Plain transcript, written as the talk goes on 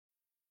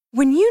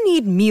When you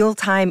need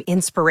mealtime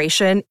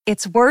inspiration,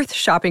 it's worth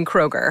shopping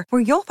Kroger,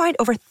 where you'll find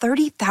over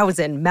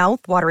 30,000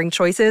 mouth-watering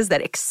choices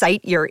that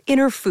excite your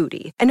inner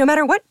foodie. And no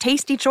matter what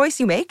tasty choice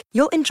you make,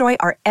 you'll enjoy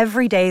our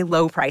everyday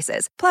low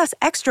prices, plus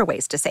extra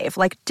ways to save,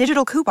 like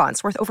digital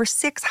coupons worth over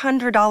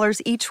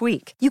 $600 each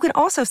week. You can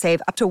also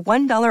save up to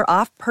 $1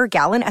 off per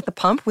gallon at the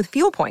pump with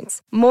fuel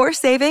points. More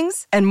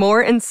savings and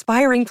more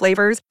inspiring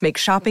flavors make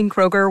shopping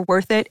Kroger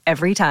worth it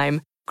every time.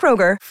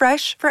 Kroger,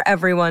 fresh for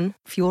everyone.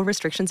 Fuel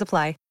restrictions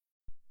apply.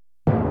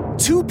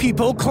 Two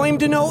people claim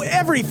to know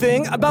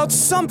everything about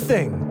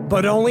something,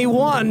 but only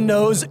one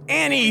knows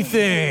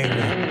anything.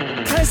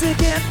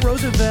 President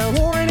Roosevelt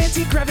wore an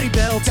anti-gravity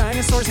belt.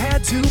 Dinosaurs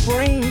had two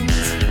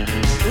brains.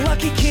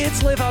 Lucky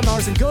kids live on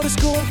Mars and go to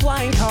school in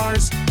flying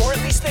cars. Or at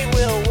least they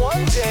will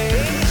one day.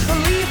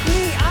 Believe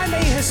me, I'm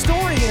a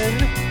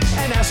historian.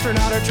 An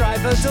astronaut or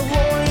drive a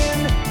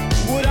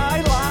DeLorean. Would I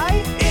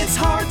lie? It's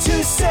hard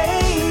to say.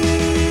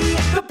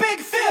 The Big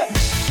Fib!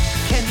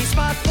 Can you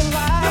spot the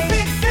lie? The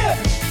Big Fib!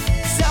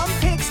 Some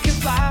pigs can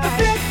fly.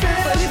 The Big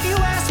Fib! But if you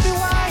ask me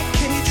why,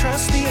 can you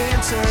trust the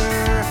answer?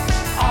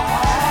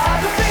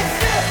 The Big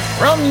Fib!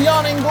 From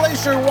Yawning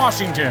Glacier,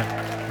 Washington,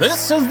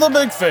 this is the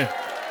Big Fib.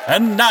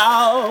 And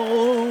now,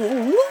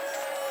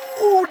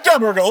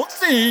 Deborah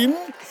Goldstein.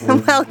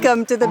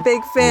 Welcome to the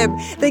Big Fib,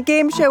 the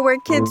game show where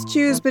kids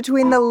choose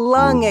between the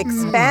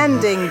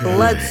lung-expanding,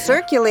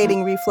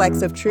 blood-circulating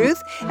reflex of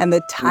truth and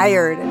the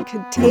tired and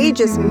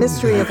contagious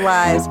mystery of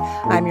lies.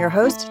 I'm your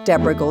host,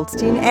 Deborah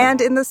Goldstein,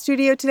 and in the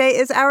studio today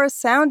is our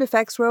sound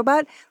effects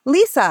robot,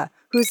 Lisa,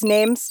 whose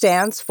name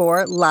stands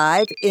for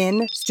Live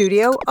in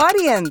Studio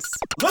Audience.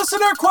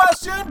 Listener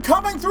question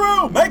coming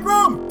through. Make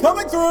room,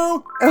 coming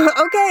through.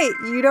 Okay,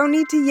 you don't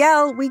need to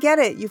yell. We get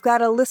it. You've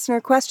got a listener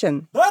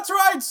question. That's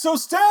right, so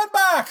stand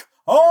back.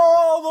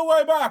 All the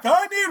way back.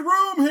 I need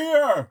room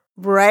here.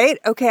 Right.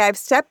 Okay, I've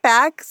stepped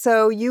back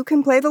so you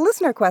can play the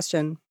listener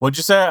question. What'd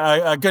you say?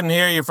 I couldn't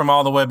hear you from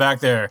all the way back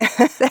there.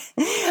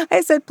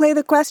 I said play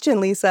the question,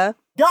 Lisa.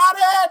 Got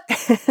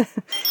it!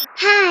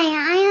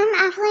 Hi, I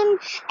am Evelyn,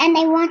 and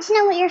I want to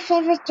know what your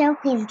favorite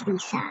joke is,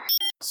 Lisa.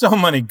 So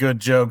many good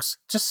jokes.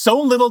 Just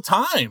so little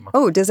time.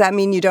 Oh, does that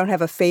mean you don't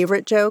have a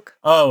favorite joke?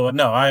 Oh,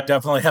 no, I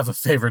definitely have a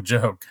favorite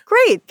joke.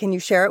 Great. Can you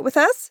share it with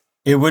us?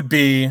 It would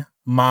be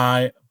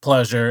my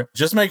pleasure.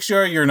 Just make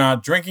sure you're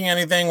not drinking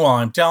anything while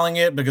I'm telling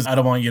it, because I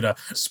don't want you to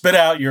spit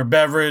out your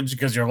beverage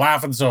because you're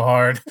laughing so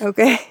hard.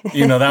 Okay.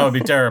 That would be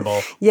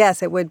terrible.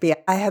 Yes, it would be.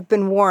 I have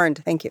been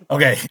warned. Thank you.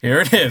 Okay, here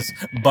it is.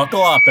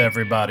 Buckle up,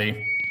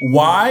 everybody.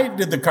 Why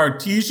did the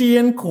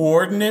Cartesian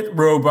coordinate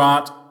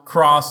robot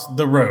cross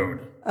the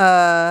road?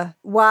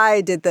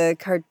 Why did the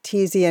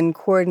Cartesian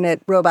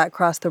coordinate robot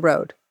cross the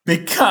road?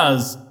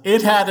 Because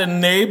it had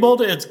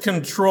enabled its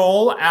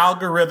control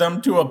algorithm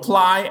to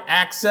apply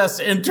access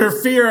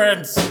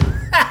interference.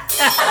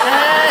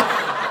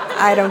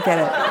 I don't get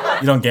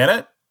it. You don't get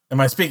it?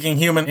 Am I speaking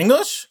human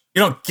English?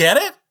 You don't get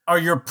it? Are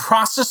your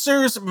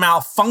processors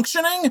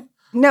malfunctioning?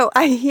 No,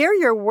 I hear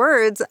your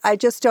words. I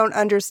just don't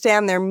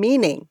understand their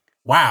meaning.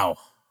 Wow.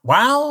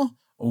 Wow.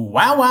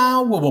 Wow,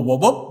 wow. Whoop, whoop,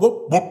 whoop,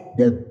 whoop,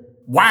 whoop.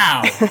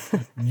 Wow.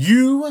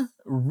 You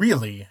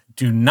really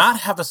do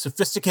not have a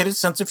sophisticated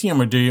sense of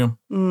humor, do you?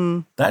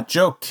 That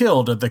joke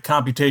killed at the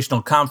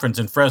computational conference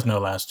in Fresno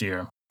last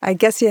year. I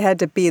guess you had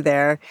to be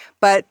there.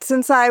 But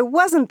since I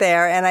wasn't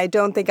there and I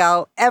don't think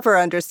I'll ever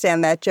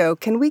understand that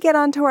joke, can we get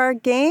on to our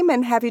game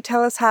and have you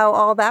tell us how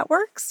all that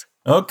works?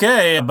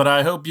 Okay, but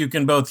I hope you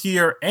can both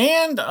hear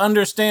and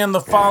understand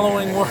the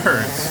following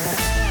words.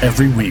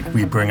 Every week,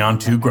 we bring on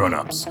two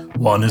grown-ups.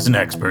 One is an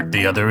expert,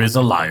 the other is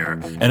a liar.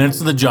 And it's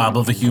the job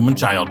of a human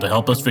child to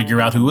help us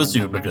figure out who is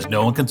who, because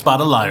no one can spot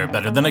a liar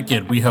better than a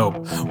kid, we hope.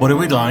 What are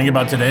we lying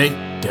about today,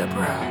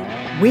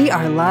 Deborah? We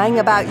are lying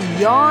about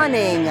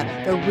yawning,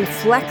 the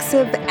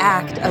reflexive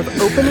act of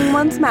opening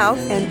one's mouth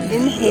and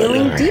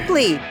inhaling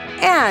deeply.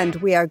 And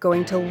we are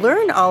going to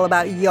learn all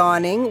about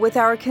yawning with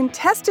our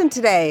contestant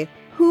today.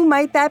 Who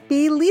might that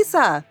be,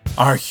 Lisa?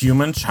 Our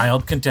human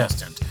child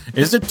contestant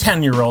is a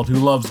 10-year-old who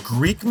loves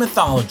Greek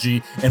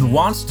mythology and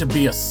wants to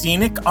be a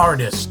scenic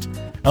artist.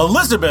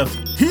 Elizabeth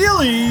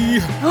Healy!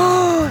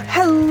 Oh,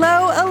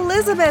 hello,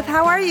 Elizabeth.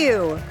 How are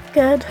you?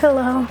 Good,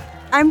 hello.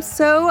 I'm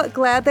so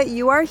glad that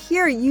you are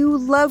here. You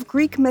love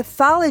Greek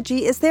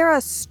mythology. Is there a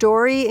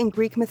story in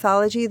Greek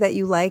mythology that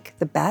you like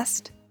the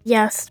best?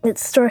 Yes,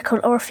 it's a story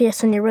called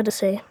Orpheus and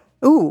Eurydice.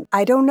 Ooh,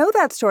 I don't know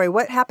that story.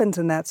 What happens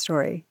in that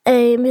story?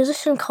 A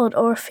musician called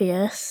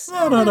Orpheus,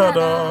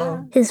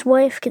 his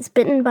wife gets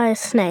bitten by a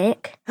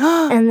snake,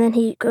 and then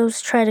he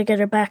goes try to get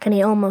her back, and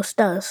he almost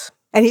does.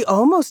 And he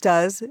almost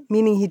does,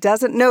 meaning he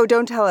doesn't? No,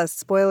 don't tell us.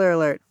 Spoiler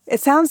alert.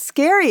 It sounds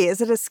scary. Is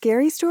it a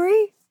scary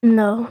story?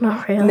 No,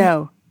 not really.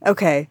 No.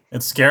 Okay.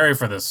 It's scary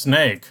for the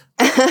snake.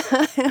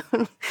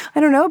 I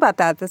don't know about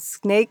that. The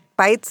snake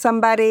bites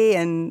somebody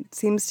and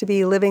seems to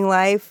be living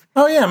life.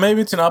 Oh, yeah,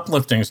 maybe it's an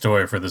uplifting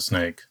story for the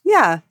snake.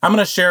 Yeah. I'm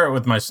going to share it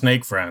with my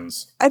snake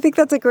friends. I think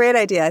that's a great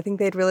idea. I think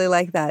they'd really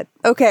like that.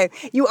 Okay.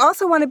 You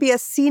also want to be a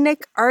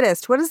scenic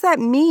artist. What does that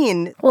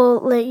mean? Well,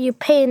 like you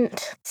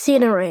paint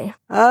scenery.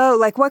 Oh,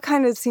 like what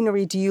kind of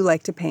scenery do you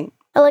like to paint?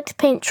 I like to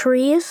paint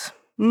trees.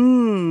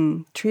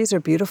 Trees are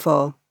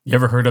beautiful. You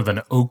ever heard of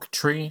an oak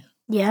tree?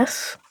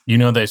 Yes. You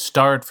know, they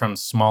start from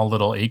small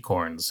little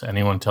acorns.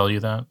 Anyone tell you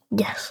that?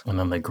 Yes. And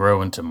then they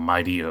grow into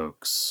mighty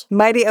oaks.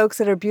 Mighty oaks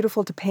that are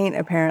beautiful to paint,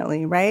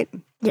 apparently, right?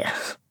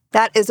 Yes.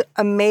 That is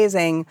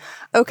amazing.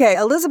 Okay,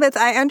 Elizabeth,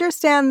 I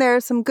understand there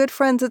are some good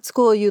friends at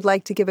school you'd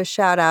like to give a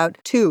shout out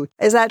to.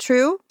 Is that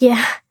true?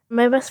 Yeah.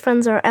 My best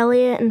friends are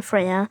Elliot and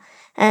Freya,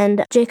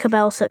 and Jacob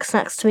L. sits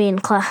next to me in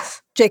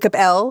class. Jacob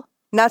L.,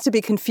 not to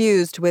be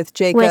confused with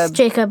Jacob. With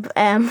Jacob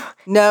M.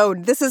 No,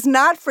 this is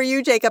not for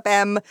you, Jacob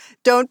M.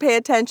 Don't pay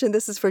attention.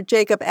 This is for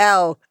Jacob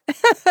L.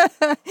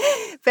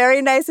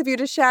 Very nice of you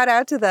to shout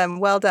out to them.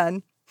 Well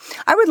done.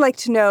 I would like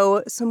to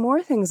know some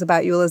more things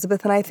about you,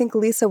 Elizabeth, and I think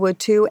Lisa would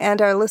too,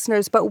 and our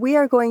listeners, but we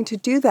are going to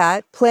do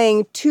that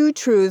playing Two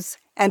Truths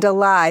and a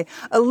Lie.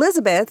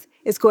 Elizabeth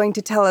is going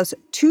to tell us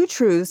 2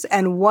 truths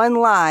and 1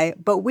 lie,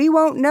 but we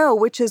won't know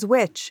which is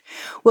which.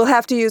 We'll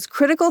have to use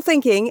critical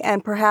thinking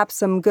and perhaps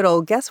some good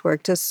old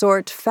guesswork to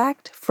sort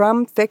fact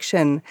from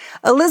fiction.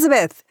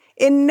 Elizabeth,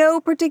 in no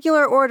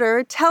particular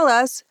order, tell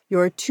us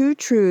your 2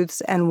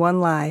 truths and 1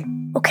 lie.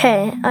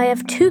 Okay, I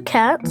have 2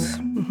 cats.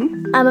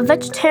 I'm a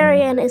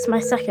vegetarian is my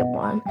second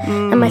one.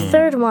 And my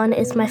third one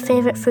is my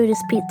favorite food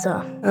is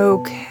pizza.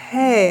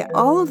 Okay,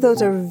 all of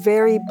those are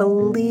very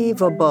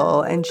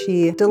believable, and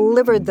she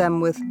delivered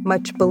them with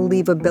much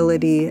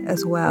believability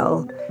as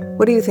well.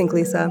 What do you think,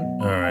 Lisa?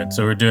 All right,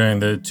 so we're doing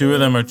the 2 of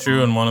them are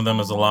true and 1 of them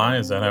is a lie?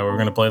 Is that how we're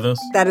going to play this?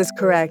 That is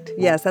correct.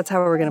 Yes, that's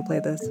how we're going to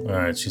play this. All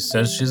right, she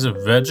says she's a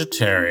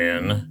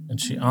vegetarian, and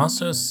she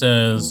also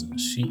says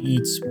she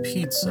eats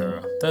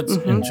pizza. That's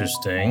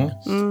interesting,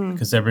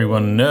 because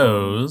everyone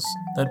knows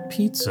that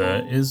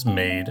pizza is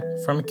made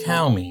from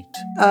cow meat.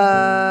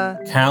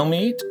 Cow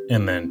meat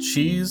and then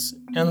cheese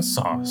and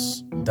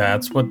sauce.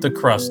 That's what the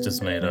crust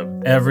is made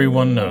of.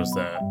 Everyone knows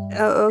that.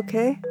 Oh,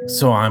 okay.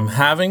 So I'm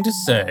having to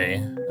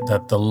say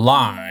that the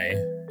lie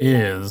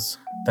is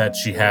that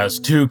she has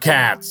 2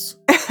 cats.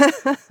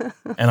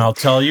 And I'll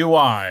tell you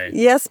why.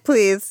 Yes,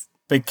 please.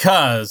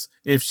 Because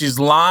if she's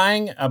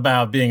lying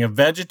about being a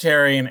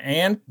vegetarian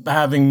and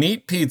having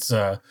meat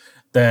pizza,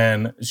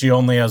 then she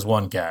only has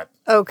 1 cat.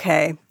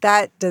 Okay,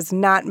 that does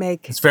not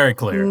make... It's very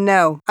clear.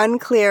 No,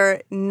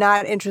 unclear,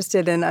 not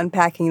interested in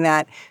unpacking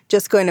that.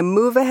 Just going to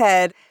move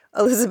ahead.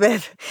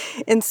 Elizabeth,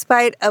 in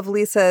spite of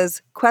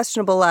Lisa's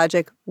questionable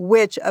logic,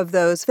 which of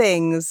those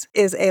things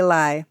is a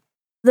lie?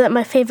 That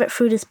my favorite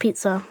food is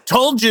pizza.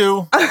 Told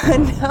you!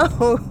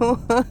 No,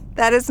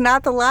 that is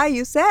not the lie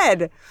you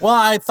said. Well,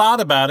 I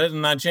thought about it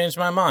and I changed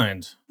my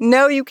mind.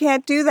 No, you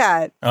can't do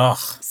that. Ugh.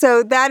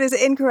 So that is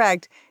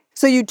incorrect.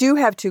 So you do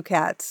have 2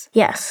 cats.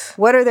 Yes.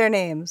 What are their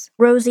names?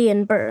 Rosie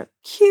and Bert.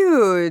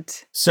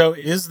 Cute. So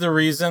is the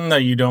reason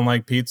that you don't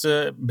like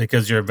pizza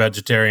because you're a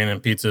vegetarian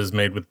and pizza is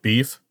made with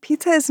beef?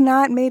 Pizza is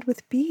not made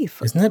with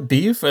beef. Isn't it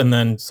beef and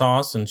then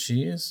sauce and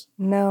cheese?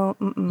 No,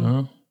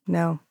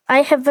 no.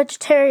 I have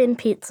vegetarian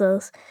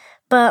pizzas,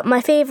 but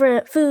my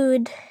favorite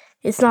food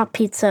is not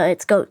pizza,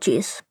 it's goat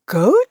cheese.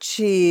 Goat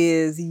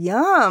cheese.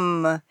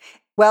 Yum.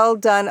 Well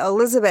done,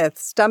 Elizabeth,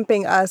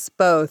 stumping us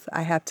both,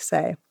 I have to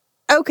say.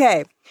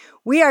 Okay,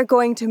 we are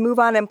going to move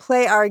on and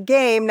play our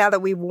game now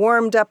that we've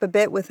warmed up a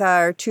bit with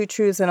our 2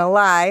 truths and a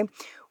lie.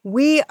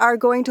 We are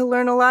going to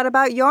learn a lot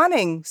about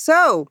yawning.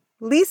 So,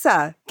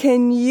 Lisa,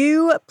 can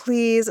you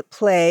please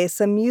play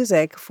some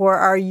music for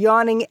our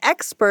yawning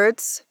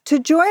experts to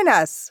join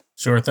us?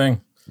 Sure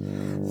thing.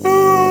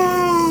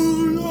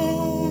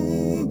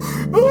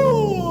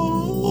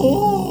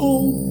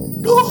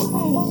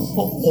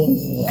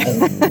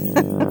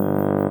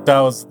 That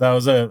was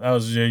it. That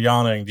was your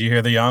yawning. Do you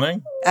hear the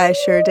yawning? I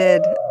sure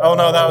did. Oh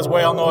no, that was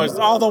whale noise.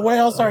 All the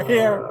whales are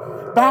here.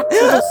 Back to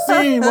the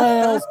sea,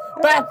 whales.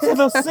 Back to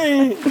the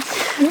sea.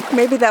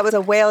 Maybe that was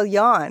a whale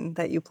yawn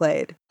that you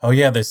played. Oh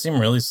yeah, they seem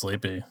really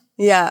sleepy.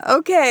 Yeah,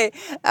 okay.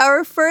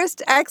 Our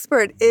first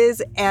expert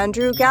is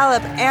Andrew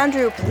Gallup.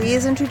 Andrew,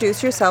 please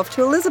introduce yourself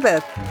to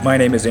Elizabeth. My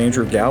name is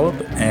Andrew Gallup,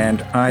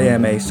 and I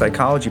am a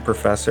psychology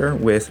professor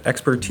with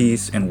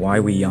expertise in why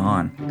we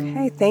yawn.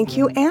 Okay, thank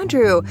you,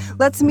 Andrew.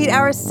 Let's meet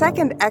our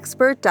second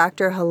expert,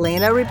 Dr.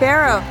 Helena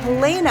Ribeiro.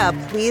 Helena,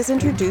 please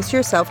introduce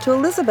yourself to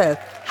Elizabeth.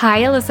 Hi,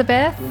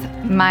 Elizabeth.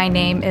 My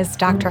name is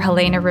Dr.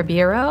 Helena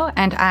Ribeiro,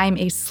 and I'm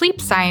a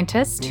sleep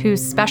scientist who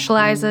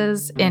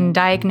specializes in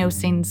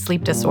diagnosing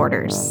sleep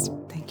disorders.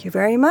 Thank you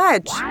very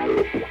much.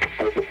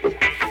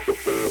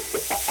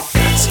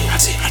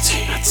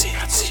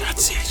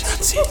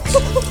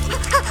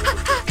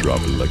 Drop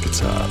it like it's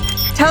hot.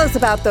 Tell us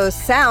about those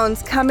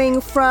sounds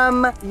coming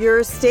from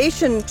your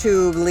station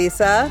tube,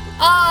 Lisa.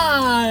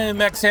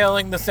 I'm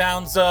exhaling the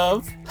sounds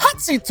of hot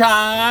seat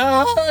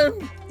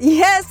time!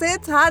 Yes,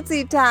 it's hot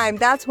seat time.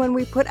 That's when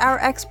we put our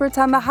experts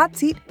on the hot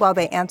seat while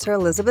they answer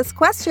Elizabeth's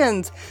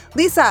questions.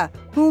 Lisa,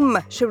 whom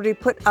should we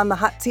put on the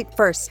hot seat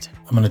first?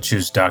 I'm going to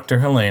choose Dr.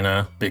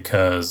 Helena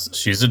because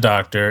she's a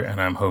doctor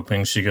and I'm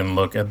hoping she can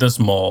look at this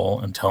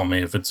mole and tell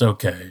me if it's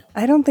okay.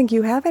 I don't think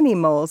you have any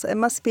moles. It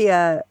must be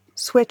a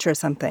switch or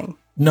something.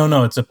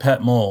 No, it's a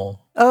pet mole.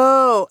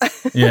 Oh.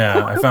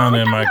 Yeah, I found it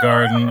in my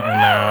garden, and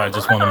now I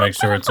just want to make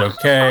sure it's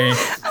okay.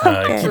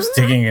 It keeps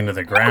digging into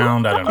the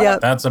ground. I don't know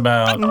what that's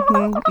about.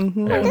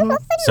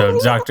 So,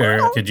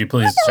 doctor, could you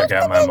please check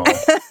out my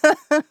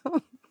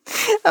mole?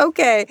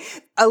 Okay.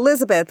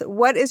 Elizabeth,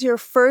 what is your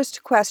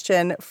first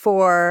question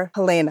for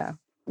Helena?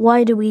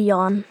 Why do we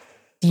yawn?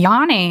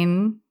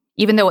 Yawning,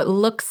 even though it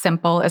looks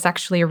simple, is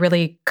actually a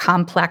really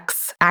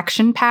complex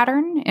action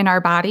pattern in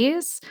our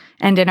bodies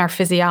and in our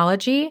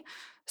physiology.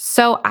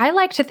 So I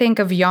like to think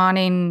of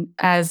yawning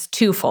as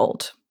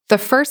twofold. The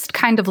first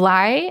kind of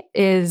lie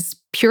is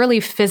purely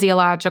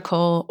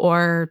physiological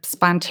or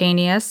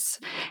spontaneous,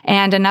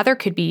 and another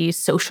could be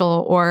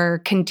social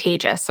or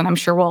contagious, and I'm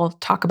sure we'll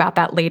talk about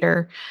that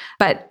later.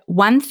 But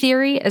one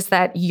theory is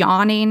that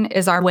yawning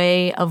is our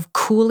way of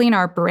cooling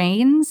our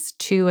brains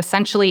to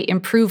essentially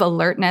improve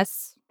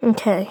alertness.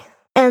 Okay.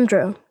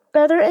 Andrew,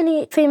 are there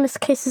any famous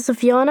cases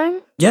of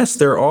yawning? Yes,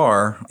 there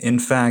are. In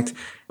fact,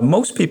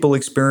 most people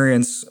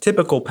experience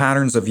typical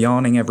patterns of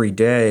yawning every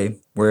day,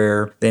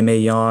 where they may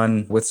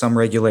yawn with some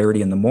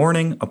regularity in the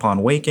morning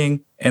upon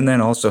waking, and then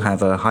also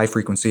have a high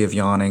frequency of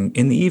yawning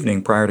in the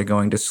evening prior to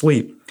going to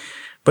sleep.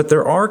 But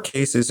there are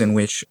cases in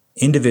which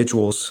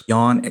individuals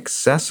yawn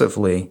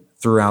excessively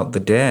throughout the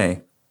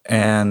day,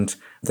 and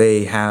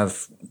they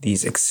have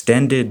these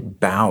extended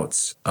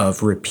bouts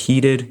of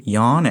repeated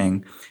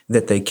yawning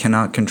that they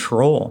cannot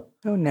control.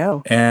 Oh,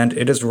 no. And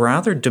it is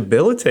rather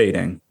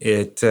debilitating.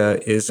 It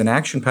is an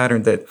action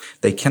pattern that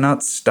they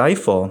cannot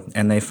stifle,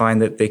 and they find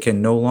that they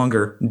can no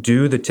longer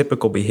do the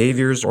typical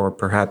behaviors, or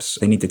perhaps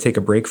they need to take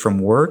a break from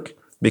work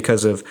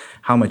because of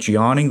how much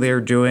yawning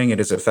they're doing. It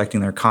is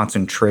affecting their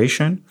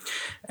concentration.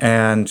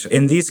 And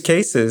in these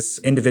cases,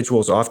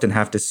 individuals often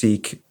have to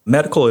seek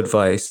medical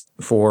advice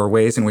for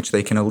ways in which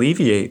they can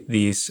alleviate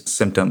these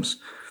symptoms.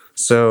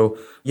 So,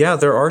 yeah,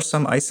 there are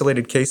some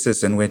isolated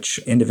cases in which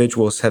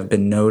individuals have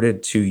been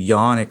noted to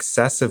yawn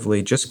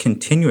excessively, just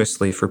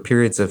continuously for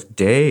periods of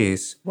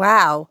days.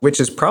 Wow.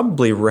 Which is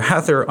probably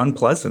rather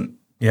unpleasant.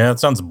 Yeah, it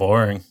sounds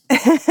boring.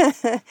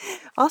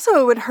 Also,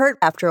 it would hurt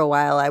after a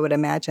while, I would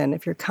imagine,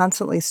 if you're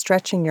constantly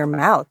stretching your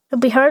mouth.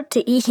 It'd be hard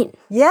to eat.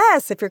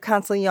 Yes, if you're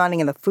constantly yawning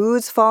and the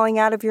food's falling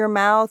out of your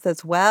mouth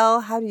as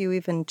well. How do you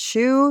even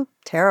chew?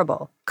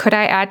 Terrible. Could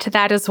I add to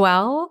that as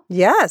well?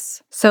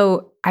 Yes.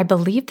 So I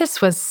believe this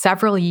was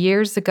several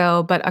years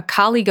ago, but a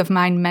colleague of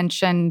mine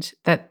mentioned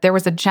that there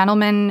was a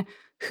gentleman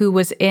who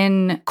was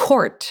in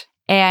court,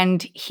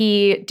 and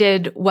he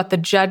did what the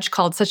judge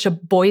called such a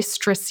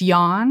boisterous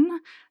yawn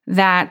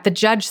that the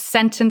judge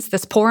sentenced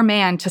this poor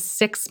man to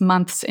 6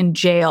 months in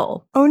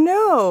jail. Oh,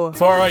 no.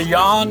 For a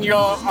yawn,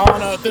 Your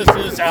Honor, this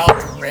is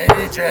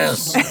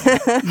outrageous.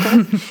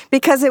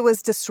 Because it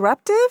was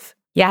disruptive?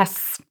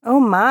 Yes.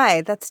 Oh,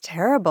 my, that's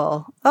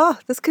terrible. Oh,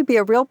 this could be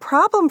a real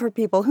problem for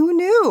people. Who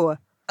knew?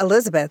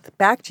 Elizabeth,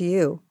 back to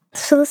you.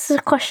 So this is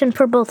a question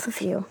for both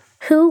of you.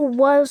 Who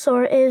was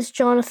or is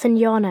Jonathan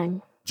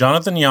Yawning?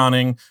 Jonathan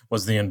Yawning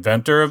was the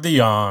inventor of the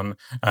yawn,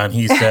 and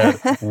he said,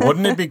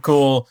 wouldn't it be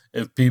cool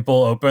if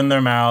people opened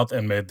their mouth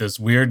and made this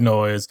weird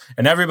noise?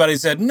 And everybody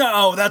said,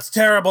 no, that's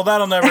terrible.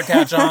 That'll never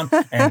catch on.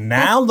 And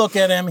now look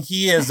at him.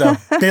 He is a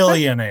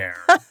billionaire.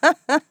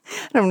 I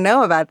don't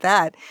know about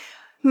that.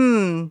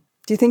 Do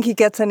you think he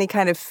gets any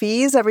kind of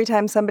fees every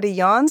time somebody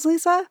yawns,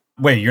 Lisa?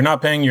 Wait, you're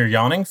not paying your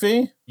yawning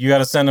fee? You got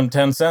to send him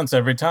 10 cents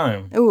every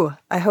time. Ooh,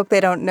 I hope they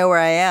don't know where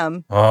I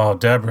am. Oh,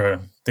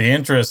 Deborah, the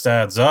interest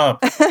adds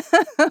up.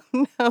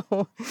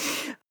 No.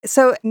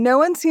 So no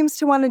one seems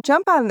to want to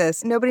jump on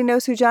this. Nobody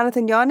knows who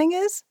Jonathan Yawning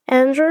is?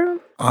 Andrew?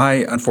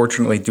 I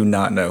unfortunately do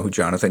not know who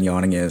Jonathan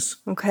Yawning is.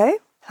 Okay.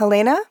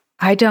 Helena?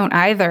 I don't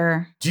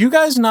either. Do you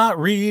guys not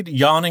read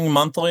Yawning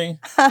Monthly?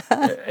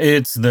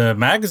 It's the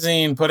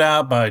magazine put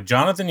out by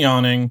Jonathan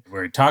Yawning,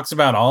 where he talks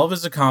about all of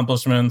his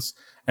accomplishments.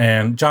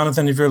 And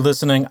Jonathan, if you're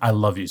listening, I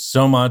love you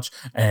so much,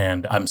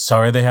 and I'm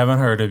sorry they haven't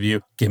heard of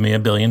you. Give me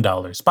 $1 billion.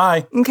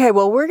 Bye. Okay,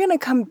 well, we're going to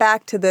come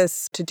back to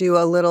this to do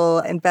a little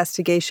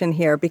investigation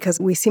here, because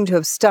we seem to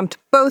have stumped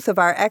both of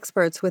our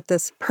experts with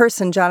this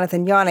person,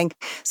 Jonathan Yawning.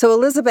 So,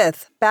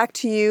 Elizabeth, back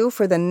to you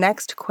for the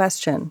next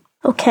question.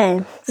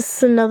 Okay, this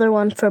is another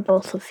one for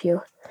both of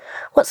you.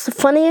 What's the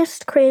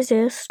funniest,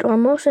 craziest, or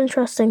most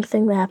interesting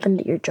thing that happened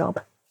at your job?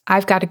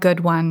 I've got a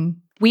good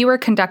one. We were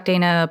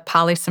conducting a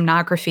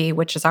polysomnography,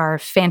 which is our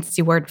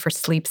fancy word for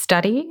sleep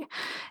study.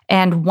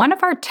 And one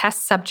of our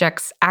test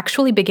subjects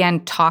actually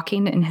began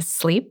talking in his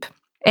sleep.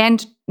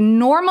 And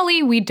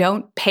normally we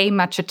don't pay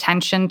much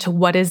attention to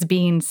what is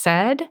being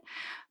said.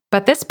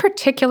 But this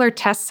particular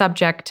test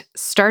subject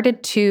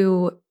started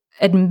to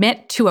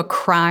admit to a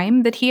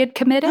crime that he had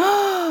committed.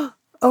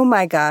 Oh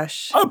my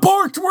gosh. I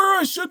parked where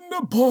I shouldn't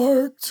have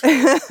parked.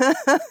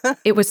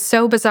 It was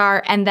so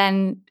bizarre. And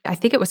then I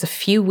think it was a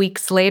few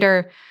weeks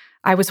later,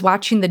 I was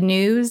watching the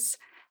news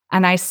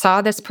and I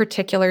saw this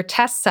particular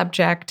test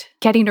subject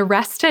getting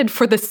arrested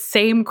for the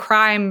same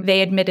crime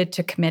they admitted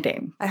to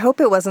committing. I hope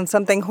it wasn't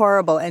something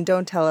horrible, and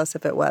don't tell us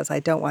if it was.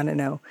 I don't want to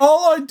know.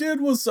 All I did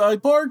was I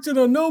parked in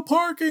a no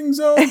parking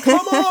zone.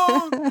 Come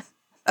on.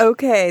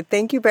 Okay,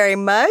 thank you very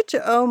much.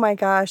 Oh my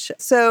gosh.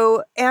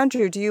 So,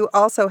 Andrew, do you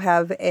also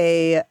have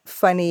a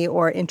funny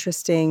or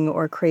interesting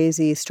or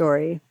crazy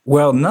story?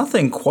 Well,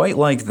 nothing quite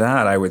like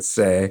that, I would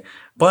say.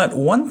 But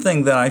one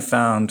thing that I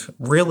found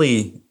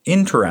really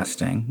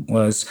interesting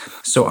was,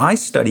 so I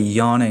study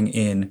yawning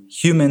in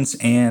humans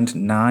and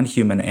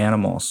non-human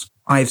animals.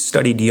 I've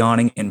studied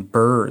yawning in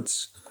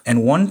birds.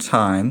 And one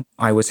time,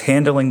 I was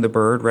handling the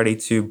bird, ready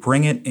to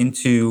bring it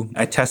into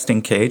a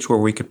testing cage where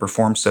we could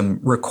perform some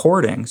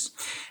recordings.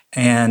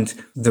 And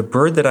the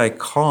bird that I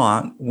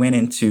caught went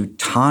into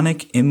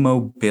tonic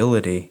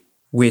immobility,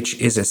 which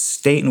is a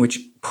state in which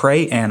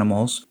prey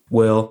animals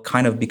will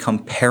kind of become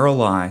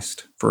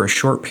paralyzed for a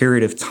short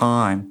period of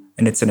time.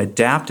 And it's an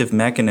adaptive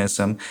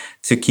mechanism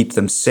to keep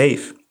them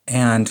safe.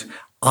 And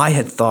I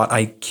had thought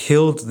I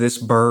killed this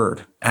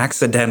bird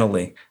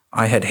accidentally.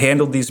 I had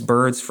handled these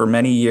birds for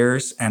many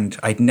years, and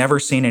I'd never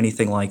seen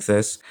anything like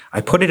this. I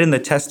put it in the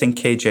testing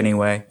cage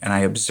anyway, and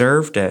I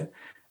observed it.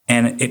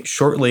 And it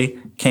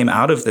shortly came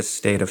out of this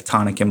state of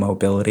tonic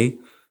immobility.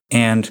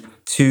 And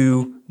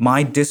to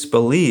my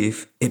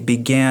disbelief, it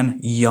began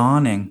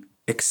yawning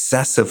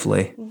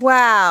excessively.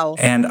 Wow.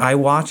 And I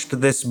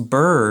watched this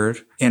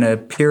bird in a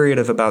period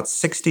of about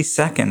 60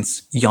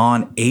 seconds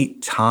yawn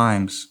 8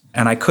 times.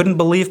 And I couldn't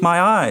believe my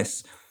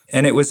eyes.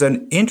 And it was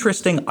an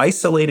interesting,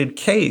 isolated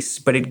case,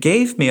 but it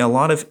gave me a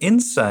lot of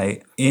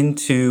insight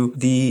into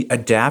the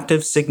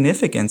adaptive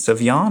significance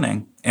of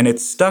yawning. And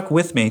it's stuck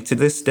with me to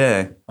this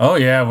day. Oh,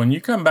 yeah. When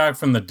you come back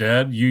from the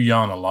dead, you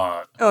yawn a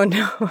lot. Oh,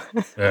 no.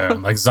 Yeah,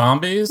 like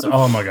zombies?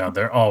 Oh, my God.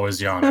 They're always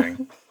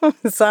yawning.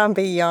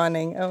 Zombie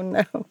yawning. Oh,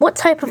 no. What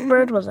type of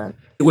bird was it?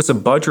 It was a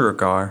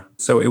budgerigar,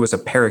 so it was a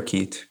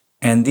parakeet.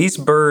 And these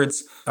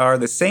birds are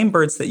the same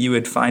birds that you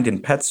would find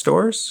in pet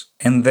stores,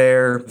 and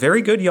they're very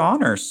good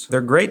yawners.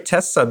 They're great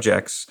test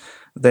subjects.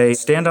 They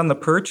stand on the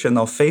perch and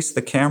they'll face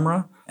the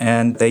camera,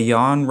 and they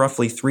yawn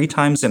roughly 3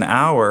 times an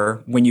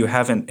hour when you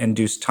haven't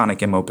induced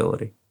tonic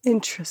immobility.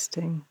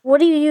 Interesting. What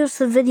do you use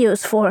the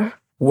videos for?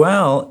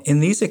 Well, in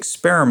these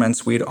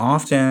experiments, we'd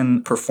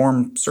often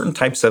perform certain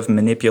types of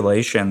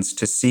manipulations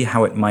to see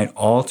how it might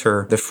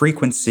alter the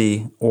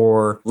frequency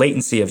or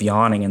latency of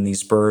yawning in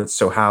these birds,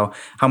 so how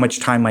much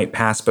time might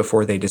pass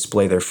before they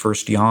display their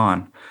first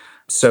yawn.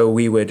 So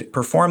we would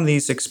perform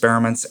these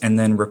experiments and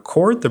then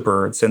record the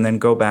birds and then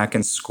go back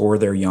and score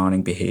their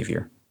yawning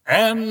behavior.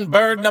 And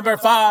bird number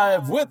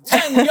 5 with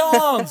 10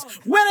 yawns,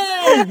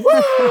 winning!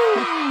 Woo!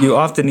 You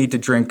often need to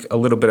drink a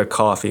little bit of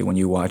coffee when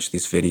you watch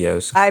these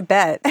videos. I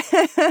bet.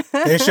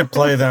 They should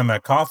play them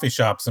at coffee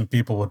shops and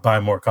people would buy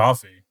more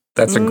coffee.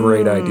 That's a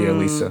great idea,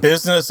 Lisa.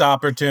 Business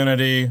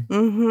opportunity.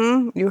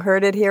 Mm-hmm. You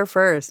heard it here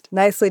first.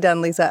 Nicely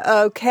done, Lisa.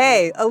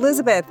 Okay,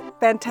 Elizabeth,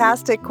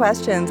 fantastic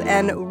questions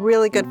and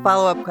really good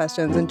follow-up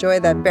questions. Enjoy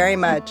that very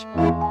much.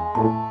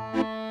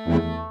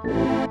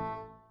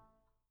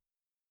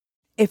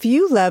 If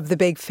you love The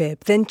Big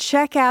Fib, then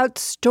check out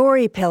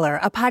Story Pillar,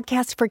 a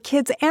podcast for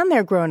kids and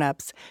their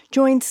grown-ups.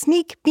 Join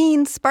Sneak,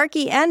 Bean,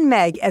 Sparky, and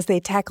Meg as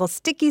they tackle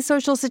sticky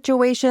social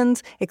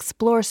situations,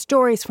 explore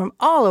stories from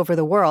all over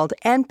the world,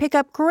 and pick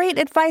up great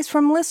advice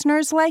from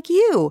listeners like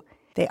you.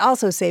 They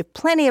also save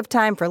plenty of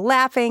time for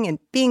laughing and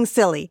being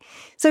silly.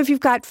 So if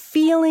you've got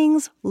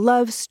feelings,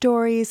 love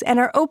stories, and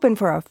are open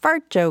for a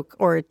fart joke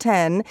or a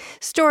 10,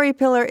 Story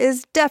Pillar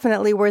is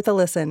definitely worth a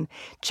listen.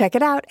 Check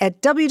it out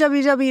at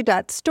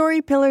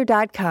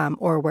www.storypillar.com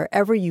or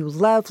wherever you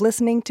love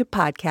listening to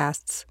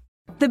podcasts.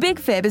 The Big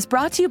Fib is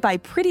brought to you by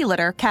Pretty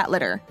Litter Cat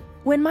Litter.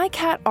 When my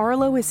cat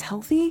Arlo is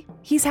healthy,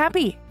 he's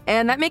happy,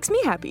 and that makes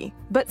me happy.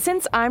 But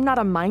since I'm not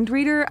a mind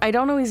reader, I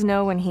don't always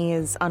know when he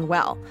is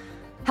unwell.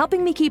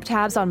 Helping me keep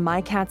tabs on my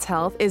cat's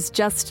health is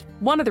just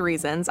one of the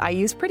reasons I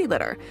use Pretty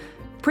Litter.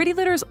 Pretty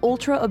Litter's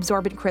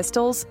ultra-absorbent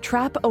crystals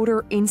trap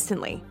odor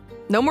instantly.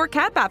 No more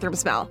cat bathroom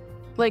smell.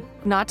 Like,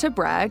 not to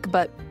brag,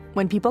 but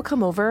when people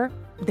come over,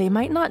 they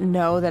might not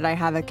know that I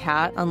have a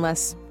cat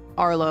unless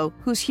Arlo,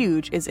 who's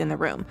huge, is in the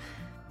room.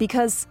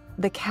 Because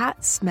the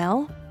cat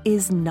smell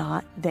is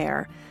not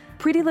there.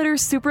 Pretty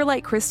Litter's super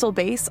light crystal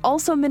base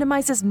also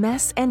minimizes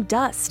mess and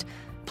dust.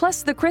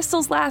 Plus, the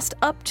crystals last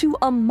up to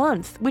a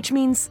month, which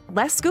means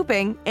less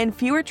scooping and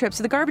fewer trips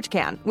to the garbage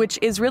can, which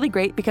is really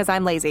great because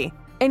I'm lazy.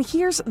 And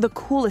here's the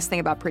coolest thing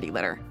about Pretty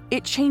Litter.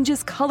 It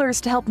changes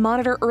colors to help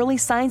monitor early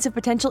signs of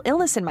potential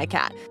illness in my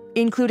cat,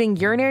 including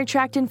urinary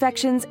tract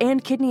infections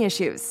and kidney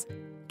issues.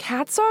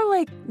 Cats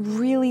are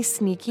really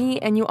sneaky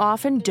and you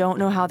often don't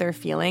know how they're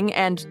feeling,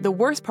 and the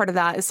worst part of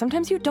that is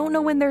sometimes you don't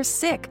know when they're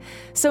sick.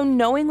 So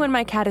knowing when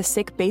my cat is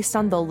sick based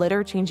on the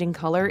litter changing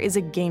color is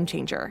a game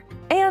changer.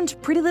 And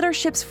Pretty Litter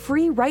ships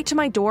free right to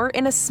my door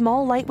in a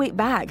small lightweight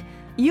bag.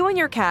 You and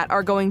your cat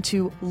are going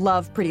to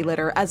love Pretty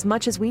Litter as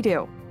much as we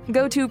do.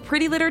 Go to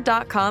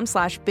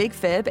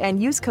prettylitter.com/bigfib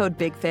and use code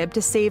BIGFIB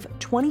to save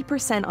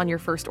 20% on your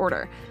first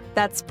order.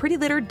 That's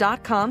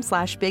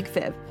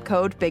prettylitter.com/bigfib,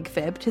 code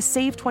BIGFIB to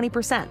save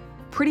 20%.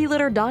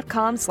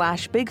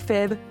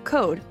 prettylitter.com/bigfib,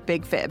 code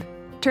BIGFIB.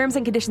 Terms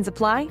and conditions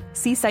apply.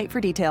 See site for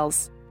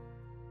details.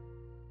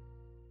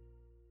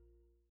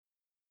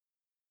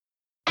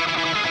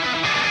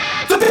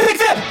 The Big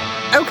Fib!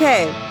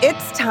 Okay,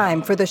 it's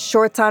time for the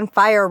Shorts on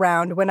Fire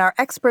round when our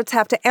experts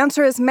have to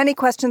answer as many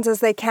questions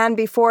as they can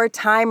before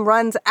time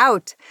runs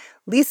out.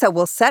 Lisa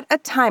will set a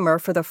timer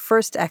for the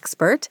first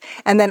expert,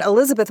 and then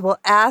Elizabeth will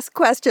ask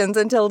questions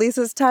until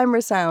Lisa's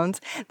timer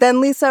sounds. Then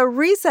Lisa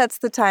resets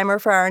the timer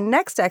for our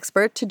next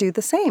expert to do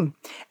the same.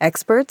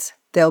 Experts,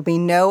 there'll be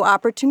no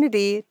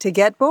opportunity to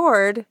get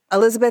bored.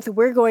 Elizabeth,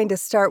 we're going to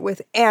start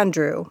with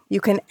Andrew. You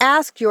can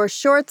ask your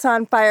Shorts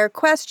on Fire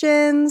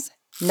questions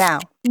now.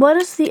 What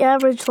is the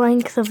average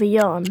length of a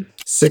yawn?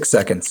 6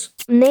 seconds.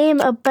 Name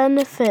a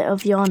benefit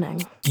of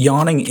yawning.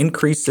 Yawning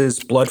increases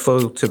blood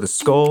flow to the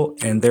skull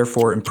and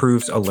therefore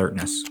improves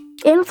alertness.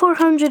 In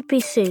 400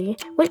 BC,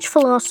 which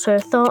philosopher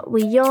thought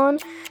we yawn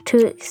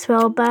to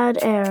expel bad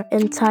air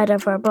inside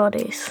of our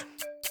bodies?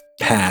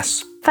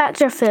 Pass. Fact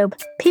or fib?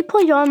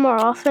 People yawn more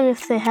often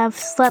if they have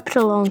slept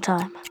a long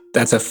time.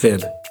 That's a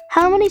fib.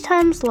 How many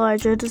times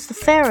larger does the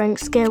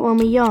pharynx get when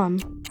we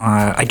yawn?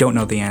 I don't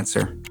know the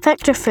answer.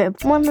 Fact or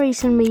fib? One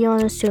reason we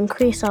yawn is to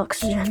increase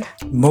oxygen.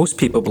 Most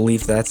people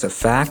believe that's a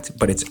fact,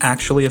 but it's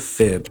actually a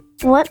fib.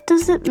 What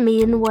does it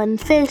mean when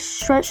fish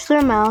stretch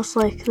their mouths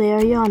like they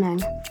are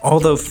yawning?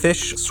 Although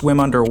fish swim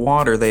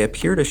underwater, they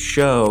appear to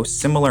show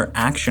similar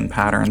action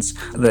patterns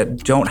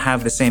that don't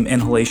have the same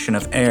inhalation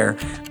of air,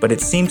 but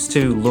it seems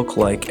to look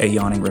like a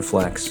yawning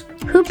reflex.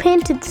 Who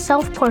painted the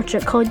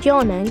self-portrait called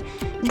Yawning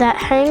that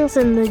hangs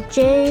in the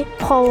J.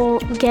 Paul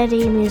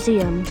Getty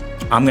Museum?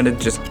 I'm going to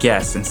just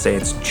guess and say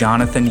it's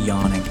Jonathan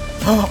Yawning.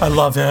 Oh, I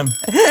love him.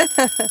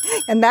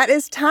 And that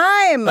is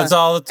time. That's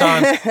all the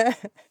time.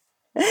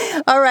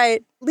 All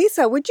right.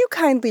 Lisa, would you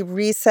kindly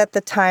reset the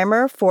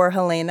timer for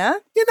Helena?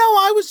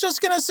 I was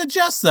just going to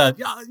suggest that.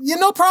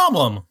 No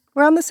problem.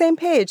 We're on the same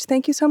page.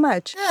 Thank you so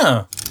much.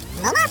 Yeah.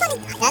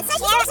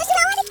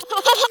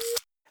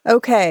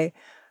 Okay.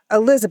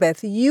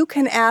 Elizabeth, you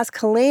can ask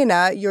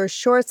Helena your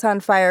Shorts on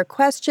Fire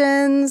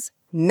questions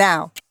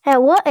now.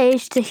 At what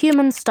age do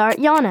humans start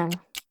yawning?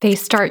 They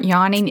start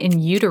yawning in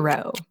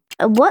utero.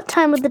 At what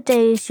time of the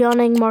day is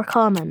yawning more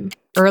common?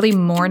 Early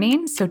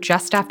morning, so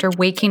just after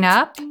waking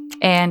up,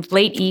 and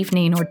late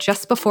evening or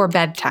just before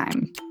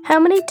bedtime. How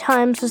many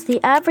times does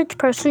the average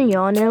person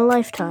yawn in a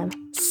lifetime?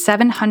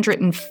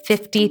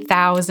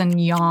 750,000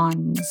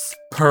 yawns.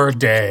 Per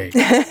day.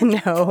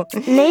 No.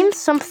 Name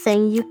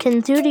something you can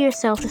do to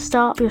yourself to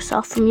stop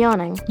yourself from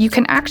yawning. You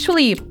can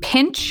actually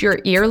pinch your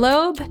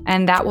earlobe,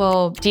 and that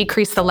will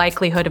decrease the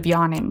likelihood of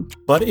yawning.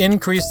 But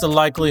increase the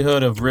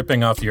likelihood of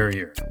ripping off your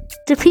ear.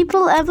 Do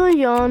people ever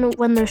yawn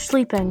when they're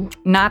sleeping?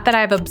 Not that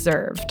I've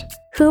observed.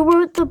 Who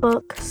wrote the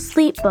book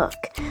Sleep Book,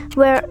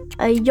 where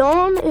a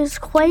yawn is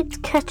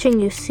quite catching,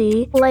 you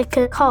see, like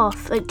a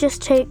cough. It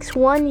just takes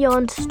one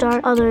yawn to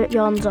start other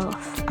yawns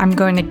off. I'm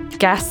going to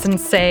guess and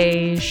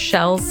say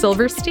Shel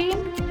Silverstein?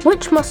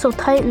 Which muscle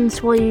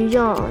tightens while you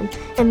yawn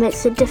and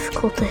makes it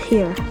difficult to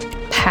hear?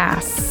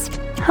 Pass.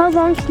 How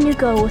long can you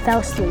go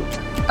without sleep?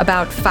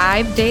 About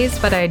 5 days,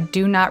 but I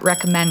do not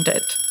recommend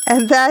it.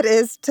 And that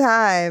is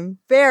time.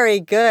 Very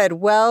good.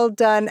 Well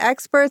done,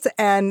 experts,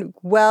 and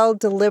well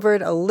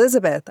delivered,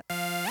 Elizabeth.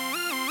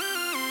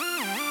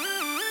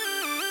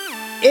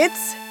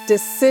 It's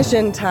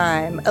decision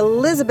time.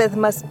 Elizabeth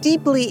must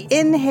deeply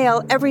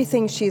inhale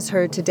everything she's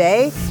heard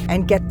today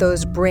and get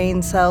those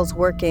brain cells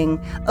working.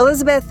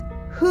 Elizabeth,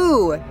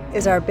 who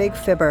is our big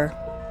fibber?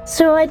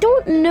 So I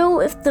don't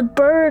know if the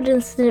bird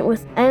incident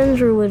with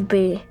Andrew would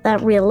be that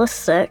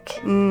realistic.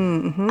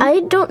 Mm-hmm.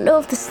 I don't know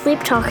if the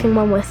sleep-talking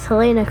one with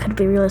Helena could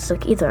be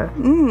realistic either.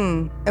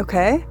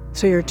 Okay.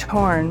 So you're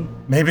torn.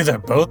 Maybe they're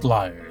both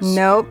liars.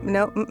 Nope.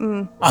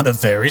 On a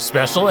very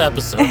special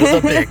episode of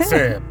The Big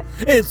Fib.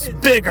 It's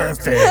Bigger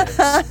Fibs.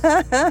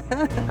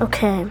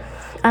 Okay.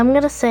 I'm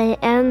gonna say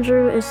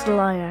Andrew is the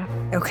liar.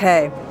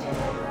 Okay.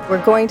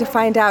 We're going to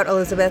find out,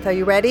 Elizabeth. Are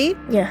you ready?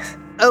 Yes.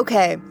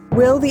 Okay.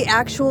 Will the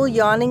actual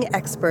yawning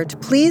expert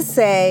please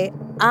say,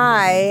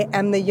 I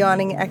am the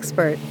yawning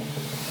expert?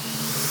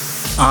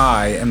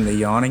 I am the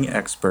yawning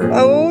expert.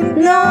 Oh,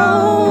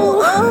 no.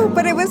 Oh,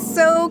 but it was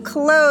so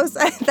close.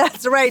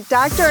 That's right.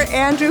 Dr.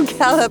 Andrew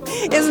Gallup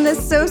is an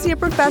associate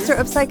professor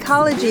of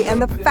psychology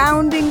and the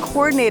founding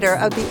coordinator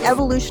of the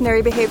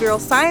Evolutionary Behavioral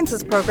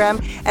Sciences program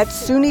at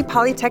SUNY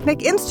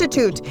Polytechnic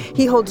Institute.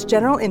 He holds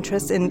general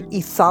interests in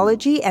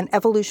ethology and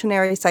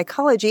evolutionary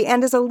psychology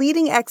and is a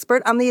leading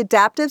expert on the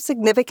adaptive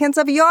significance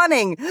of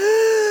yawning.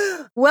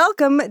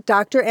 Welcome,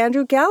 Dr.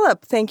 Andrew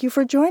Gallup. Thank you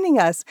for joining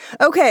us.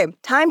 Okay,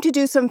 time to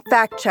do some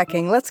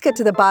fact-checking. Let's get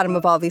to the bottom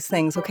of all these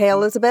things, okay,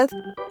 Elizabeth?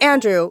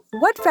 Andrew,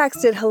 what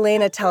facts did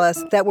Helena tell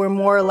us that were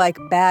more like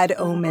bad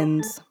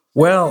omens?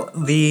 Well,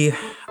 the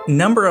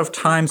number of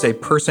times a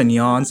person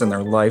yawns in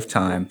their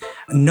lifetime.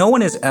 No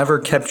one has ever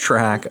kept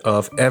track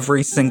of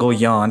every single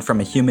yawn from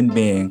a human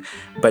being,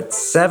 but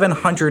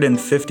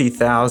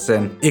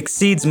 750,000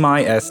 exceeds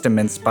my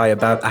estimates by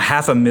about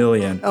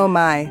 500,000. Oh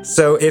my.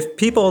 So if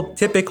people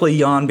typically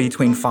yawn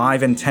between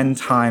 5 and 10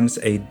 times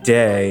a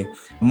day,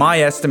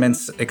 my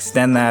estimates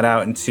extend that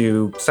out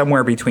into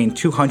somewhere between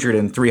 200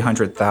 and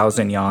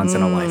 300,000 yawns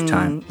in a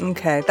lifetime.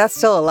 Okay, that's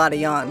still a lot of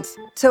yawns.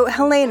 So,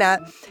 Helena,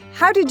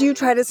 how did you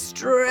try to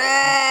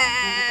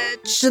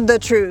stretch the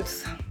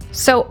truth?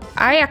 So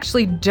I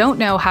actually don't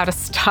know how to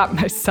stop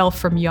myself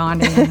from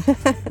yawning.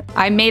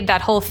 I made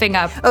that whole thing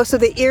up. Oh, so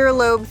the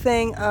earlobe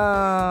thing?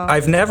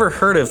 I've never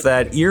heard of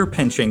that ear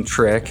pinching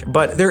trick,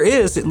 but there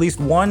is at least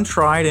one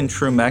tried and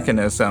true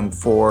mechanism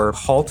for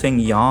halting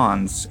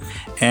yawns.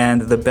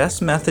 And the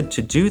best method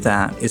to do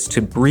that is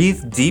to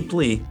breathe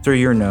deeply through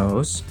your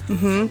nose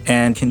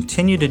and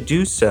continue to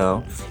do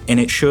so, and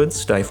it should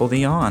stifle the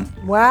yawn.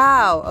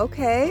 Wow,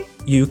 okay.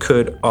 You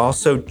could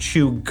also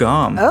chew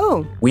gum.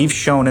 Oh. We've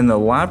shown in the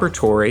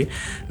laboratory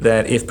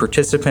that if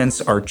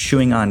participants are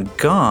chewing on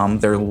gum,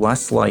 they're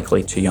less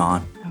likely to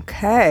yawn.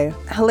 Okay.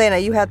 Helena,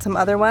 you had some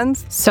other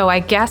ones? So I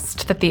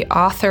guessed that the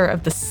author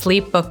of the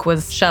sleep book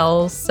was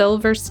Shel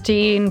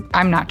Silverstein.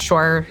 I'm not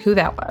sure who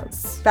that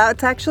was.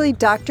 That's actually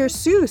Dr.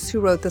 Seuss who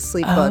wrote the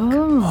sleep book.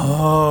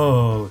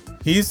 Oh,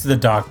 he's the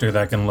doctor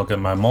that can look at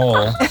my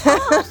mole.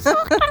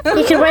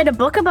 You can write a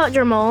book about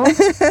your mole.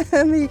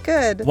 You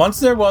could. Once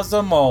there was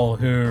a mole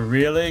who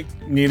really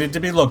needed to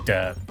be looked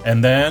at,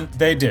 and then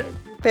they did.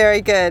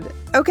 Very good.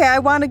 Okay, I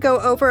want to go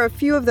over a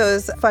few of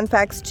those fun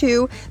facts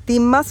too. The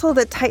muscle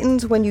that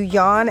tightens when you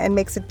yawn and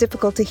makes it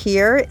difficult to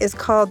hear is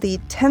called the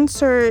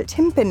tensor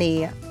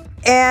tympani.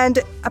 And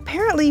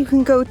apparently you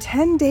can go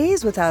 10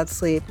 days without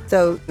sleep,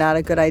 so not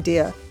a good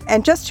idea.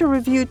 And just to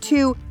review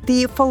too,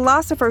 the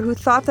philosopher who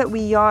thought that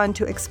we yawn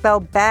to expel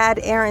bad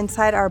air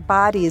inside our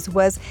bodies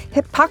was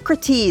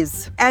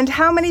Hippocrates. And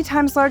how many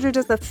times larger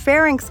does the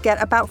pharynx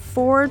get? About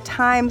 4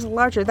 times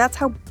larger. That's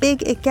how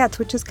big it gets,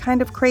 which is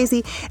kind of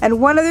crazy. And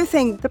one other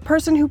thing, the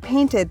person who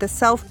painted the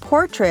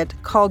self-portrait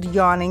called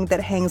Yawning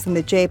that hangs in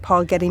the J.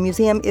 Paul Getty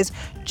Museum is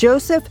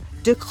Joseph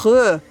de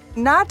Creux,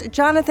 not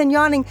Jonathan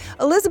Yawning.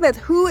 Elizabeth,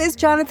 who is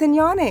Jonathan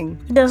Yawning?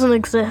 He doesn't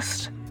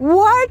exist.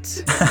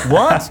 What?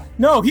 What?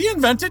 No, he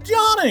invented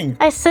yawning.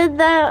 I said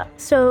that,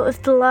 so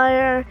if the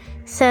liar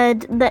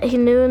said that he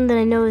knew, then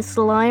I know it's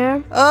the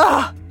liar.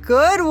 Ugh,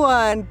 good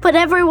one. But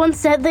everyone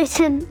said they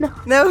didn't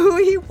know who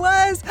he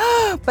was.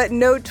 But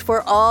note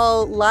for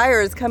all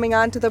liars coming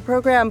onto the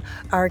program,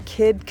 our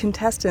kid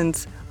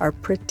contestants are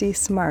pretty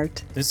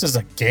smart. This is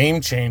a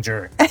game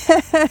changer.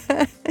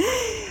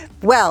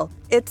 Well,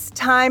 it's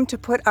time to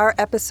put our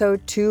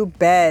episode to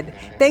bed.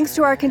 Thanks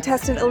to our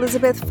contestant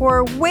Elizabeth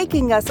for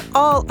waking us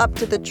all up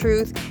to the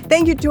truth.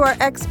 Thank you to our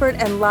expert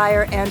and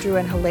liar Andrew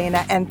and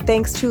Helena. And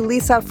thanks to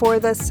Lisa for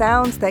the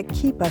sounds that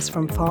keep us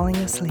from falling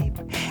asleep.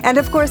 And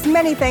of course,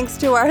 many thanks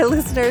to our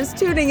listeners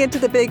tuning into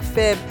The Big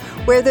Fib,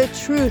 where the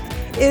truth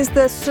is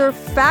the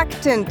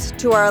surfactant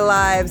to our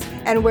lives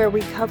and where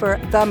we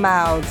cover the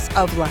mouths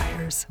of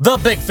liars. The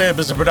Big Fib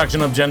is a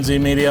production of Gen Z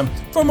Media.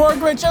 For more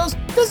great shows,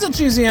 visit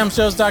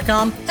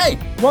gzmshows.com. Hey,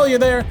 while you're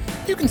there,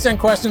 you can send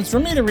questions for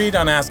me to read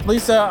on Ask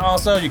Lisa.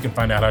 Also, you can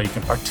find out how you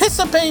can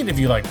participate if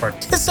you like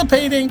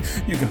participating.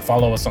 You can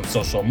follow us on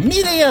social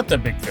media at The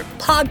Big Fib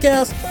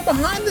Podcast for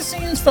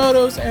behind-the-scenes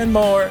photos and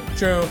more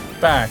true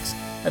facts.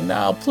 And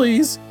now,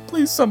 please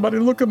somebody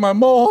look at my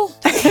mole.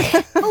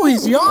 Oh,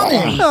 he's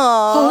yawning. Aww.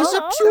 Oh, it's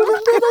a cute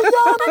little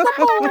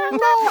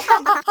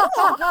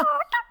yawn.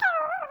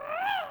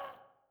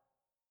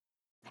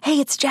 Hey,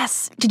 it's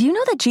Jess. Did you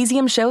know that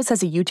GZM Shows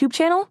has a YouTube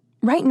channel?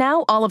 Right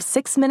now, all of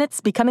 6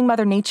 Minutes, Becoming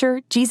Mother Nature,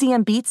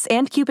 GZM Beats,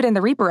 and Cupid and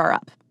the Reaper are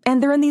up.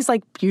 And they're in these,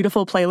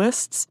 beautiful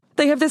playlists.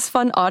 They have this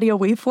fun audio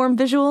waveform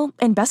visual,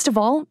 and best of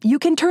all, you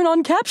can turn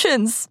on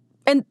captions.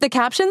 And the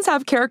captions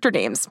have character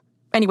names.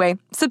 Anyway,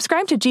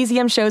 subscribe to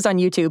GZM Shows on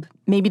YouTube.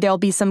 Maybe there'll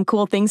be some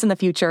cool things in the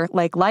future,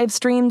 like live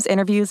streams,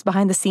 interviews,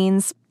 behind the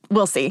scenes.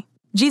 We'll see.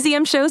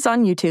 GZM Shows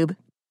on YouTube.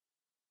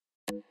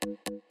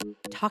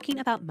 Talking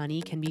about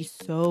money can be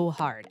so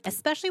hard,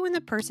 especially when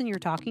the person you're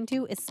talking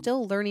to is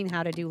still learning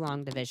how to do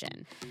long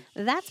division.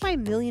 That's why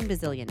Million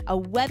Bazillion, a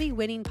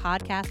Webby-winning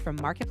podcast from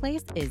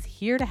Marketplace, is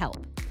here to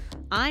help.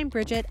 I'm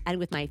Bridget, and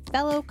with my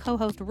fellow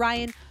co-host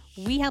Ryan,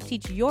 we help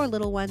teach your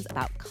little ones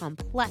about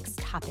complex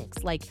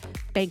topics like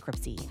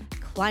bankruptcy,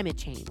 climate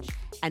change,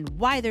 and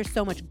why there's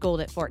so much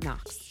gold at Fort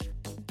Knox,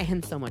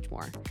 and so much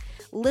more.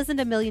 Listen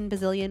to Million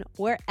Bazillion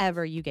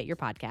wherever you get your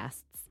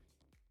podcasts.